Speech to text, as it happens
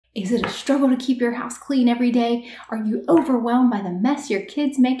Is it a struggle to keep your house clean every day? Are you overwhelmed by the mess your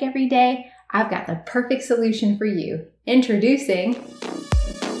kids make every day? I've got the perfect solution for you. Introducing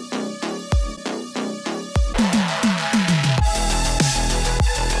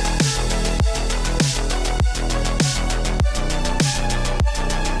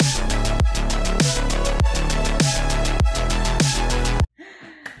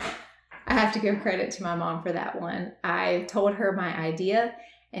I have to give credit to my mom for that one. I told her my idea,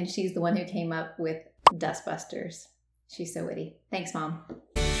 and she's the one who came up with Dustbusters. She's so witty. Thanks, Mom.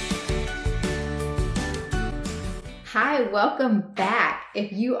 Hi, welcome back.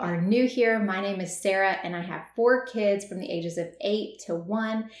 If you are new here, my name is Sarah, and I have 4 kids from the ages of 8 to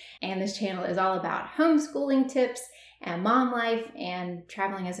 1, and this channel is all about homeschooling tips and mom life and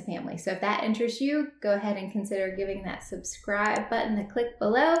traveling as a family. So if that interests you, go ahead and consider giving that subscribe button a click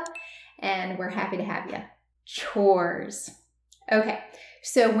below, and we're happy to have you. Chores. Okay,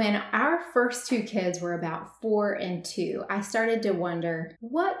 so when our first 2 kids were about 4 and 2, I started to wonder,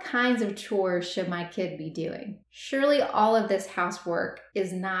 what kinds of chores should my kid be doing? Surely all of this housework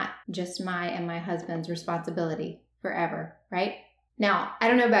is not just my and my husband's responsibility forever, right? Now, I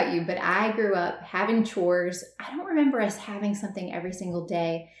don't know about you, but I grew up having chores. I don't remember us having something every single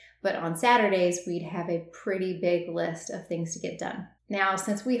day, but on Saturdays, we'd have a pretty big list of things to get done. Now,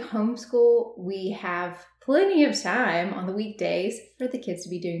 since we homeschool, we have plenty of time on the weekdays for the kids to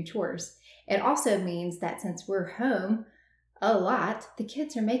be doing chores. It also means that since we're home a lot, the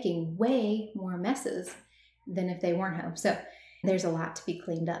kids are making way more messes than if they weren't home. So there's a lot to be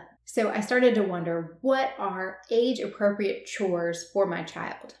cleaned up. So I started to wonder, what are age-appropriate chores for my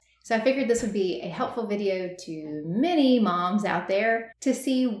child? So I figured this would be a helpful video to many moms out there to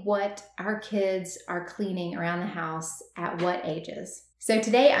see what our kids are cleaning around the house at what ages. So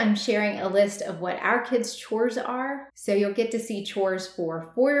today I'm sharing a list of what our kids' chores are. So you'll get to see chores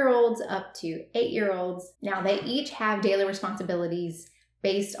for 4-year-olds up to 8-year-olds. Now they each have daily responsibilities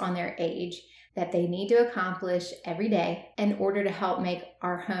based on their age that they need to accomplish every day in order to help make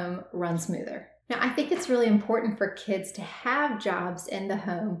our home run smoother. Now, I think it's really important for kids to have jobs in the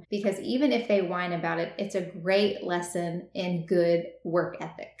home because even if they whine about it, it's a great lesson in good work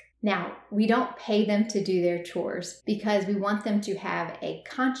ethic. Now, we don't pay them to do their chores because we want them to have a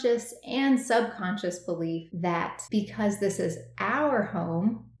conscious and subconscious belief that because this is our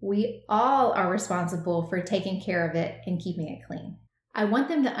home, we all are responsible for taking care of it and keeping it clean. I want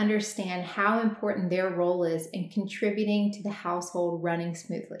them to understand how important their role is in contributing to the household running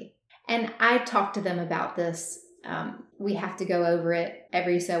smoothly. And I talk to them about this. We have to go over it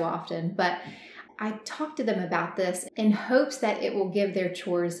every so often, but I talk to them about this in hopes that it will give their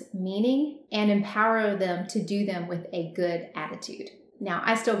chores meaning and empower them to do them with a good attitude. Now,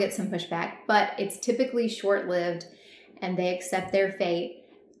 I still get some pushback, but it's typically short-lived and they accept their fate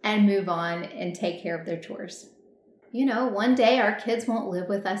and move on and take care of their chores. You know, one day our kids won't live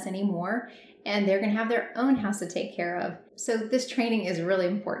with us anymore and they're going to have their own house to take care of. So this training is really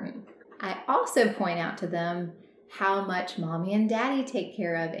important. I also point out to them how much mommy and daddy take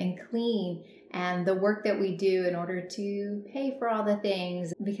care of and clean and the work that we do in order to pay for all the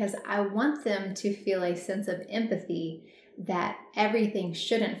things, because I want them to feel a sense of empathy that everything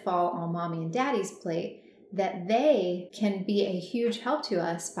shouldn't fall on mommy and daddy's plate, that they can be a huge help to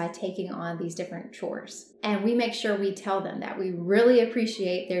us by taking on these different chores. And we make sure we tell them that we really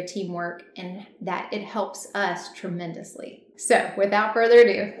appreciate their teamwork and that it helps us tremendously. So without further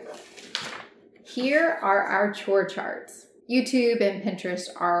ado, here are our chore charts. YouTube and Pinterest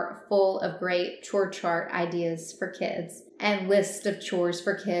are full of great chore chart ideas for kids and lists of chores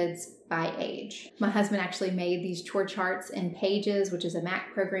for kids by age. My husband actually made these chore charts in Pages, which is a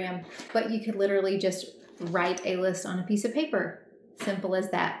Mac program, but you could literally just write a list on a piece of paper. Simple as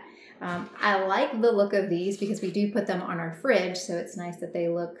that. I like the look of these because we do put them on our fridge, so it's nice that they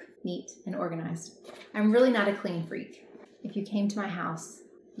look neat and organized. I'm really not a clean freak. If you came to my house,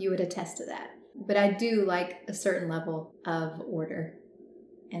 you would attest to that. But I do like a certain level of order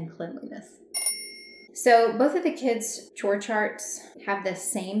and cleanliness. So both of the kids' chore charts have the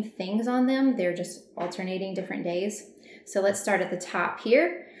same things on them. They're just alternating different days. So let's start at the top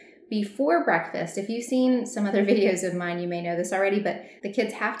here. Before breakfast, if you've seen some other videos of mine, you may know this already, but the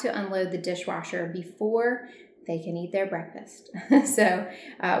kids have to unload the dishwasher before they can eat their breakfast. So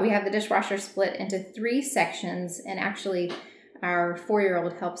we have the dishwasher split into 3 sections, and actually our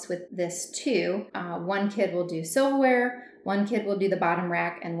 4-year-old helps with this too. One kid will do silverware, one kid will do the bottom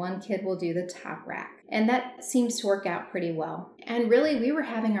rack, and one kid will do the top rack. And that seems to work out pretty well. And really, we were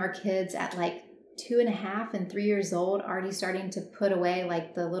having our kids at like 2.5 and 3 years old already starting to put away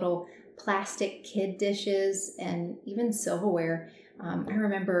like the little plastic kid dishes and even silverware I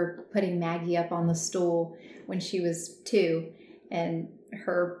remember putting Maggie up on the stool when she was 2 and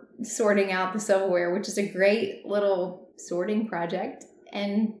her sorting out the silverware, which is a great little sorting project,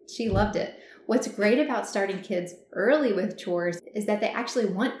 and she loved it. What's great about starting kids early with chores is that they actually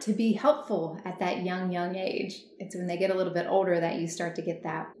want to be helpful at that young age. It's when they get a little bit older that you start to get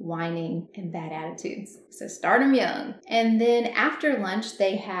that whining and bad attitudes. So start them young. And then after lunch,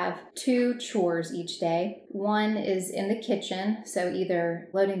 they have 2 chores each day. One is in the kitchen, so either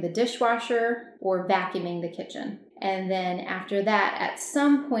loading the dishwasher or vacuuming the kitchen. And then after that, at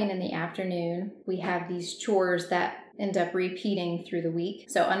some point in the afternoon, we have these chores that end up repeating through the week.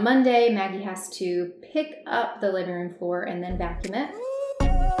 So on Monday, Maggie has to pick up the living room floor and then vacuum it.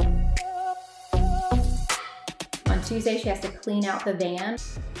 On Tuesday, she has to clean out the van,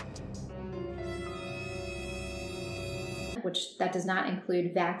 which that does not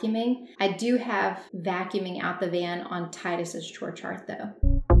include vacuuming. I do have vacuuming out the van on Titus's chore chart though.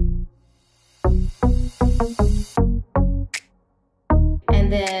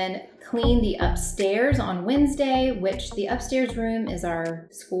 And then clean the upstairs on Wednesday, which the upstairs room is our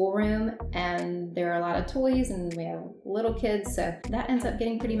school room, and there are a lot of toys and we have little kids, so that ends up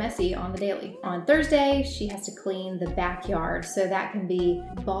getting pretty messy on the daily. On Thursday, she has to clean the backyard, so that can be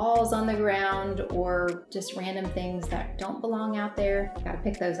balls on the ground or just random things that don't belong out there. Gotta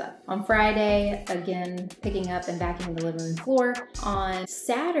pick those up. On Friday, again, picking up and vacuuming the living room floor. On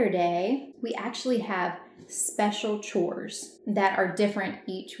Saturday, we actually have special chores that are different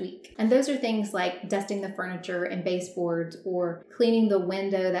each week. And those are things like dusting the furniture and baseboards or cleaning the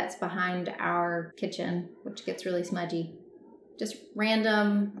window that's behind our kitchen, which gets really smudgy. Just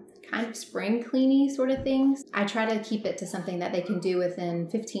random kind of spring cleany sort of things. I try to keep it to something that they can do within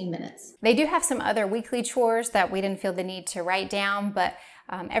 15 minutes. They do have some other weekly chores that we didn't feel the need to write down, but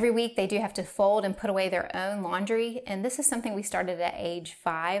every week they do have to fold and put away their own laundry. And this is something we started at age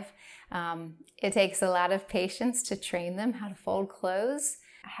 5. It takes a lot of patience to train them how to fold clothes.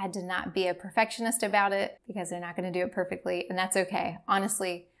 I had to not be a perfectionist about it because they're not going to do it perfectly, and that's okay.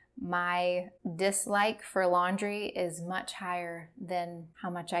 Honestly, my dislike for laundry is much higher than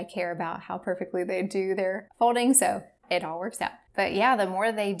how much I care about how perfectly they do their folding, so it all works out. But yeah, the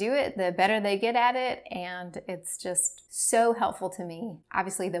more they do it, the better they get at it, and it's just so helpful to me.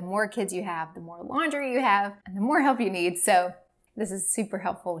 Obviously, the more kids you have, the more laundry you have, and the more help you need, so this is super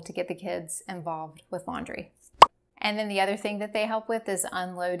helpful to get the kids involved with laundry. And then the other thing that they help with is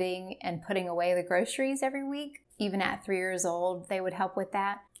unloading and putting away the groceries every week. Even at 3 years old, they would help with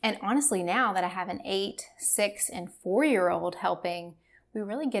that. And honestly, now that I have an 8, 6, and 4-year-old helping, we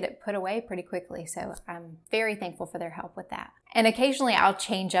really get it put away pretty quickly. So I'm very thankful for their help with that. And occasionally I'll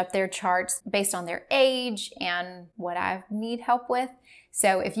change up their charts based on their age and what I need help with.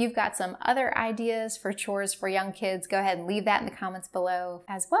 So if you've got some other ideas for chores for young kids, go ahead and leave that in the comments below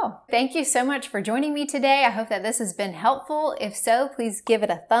as well. Thank you so much for joining me today. I hope that this has been helpful. If so, please give it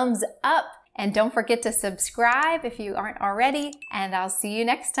a thumbs up and don't forget to subscribe if you aren't already, and I'll see you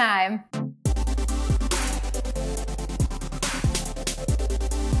next time.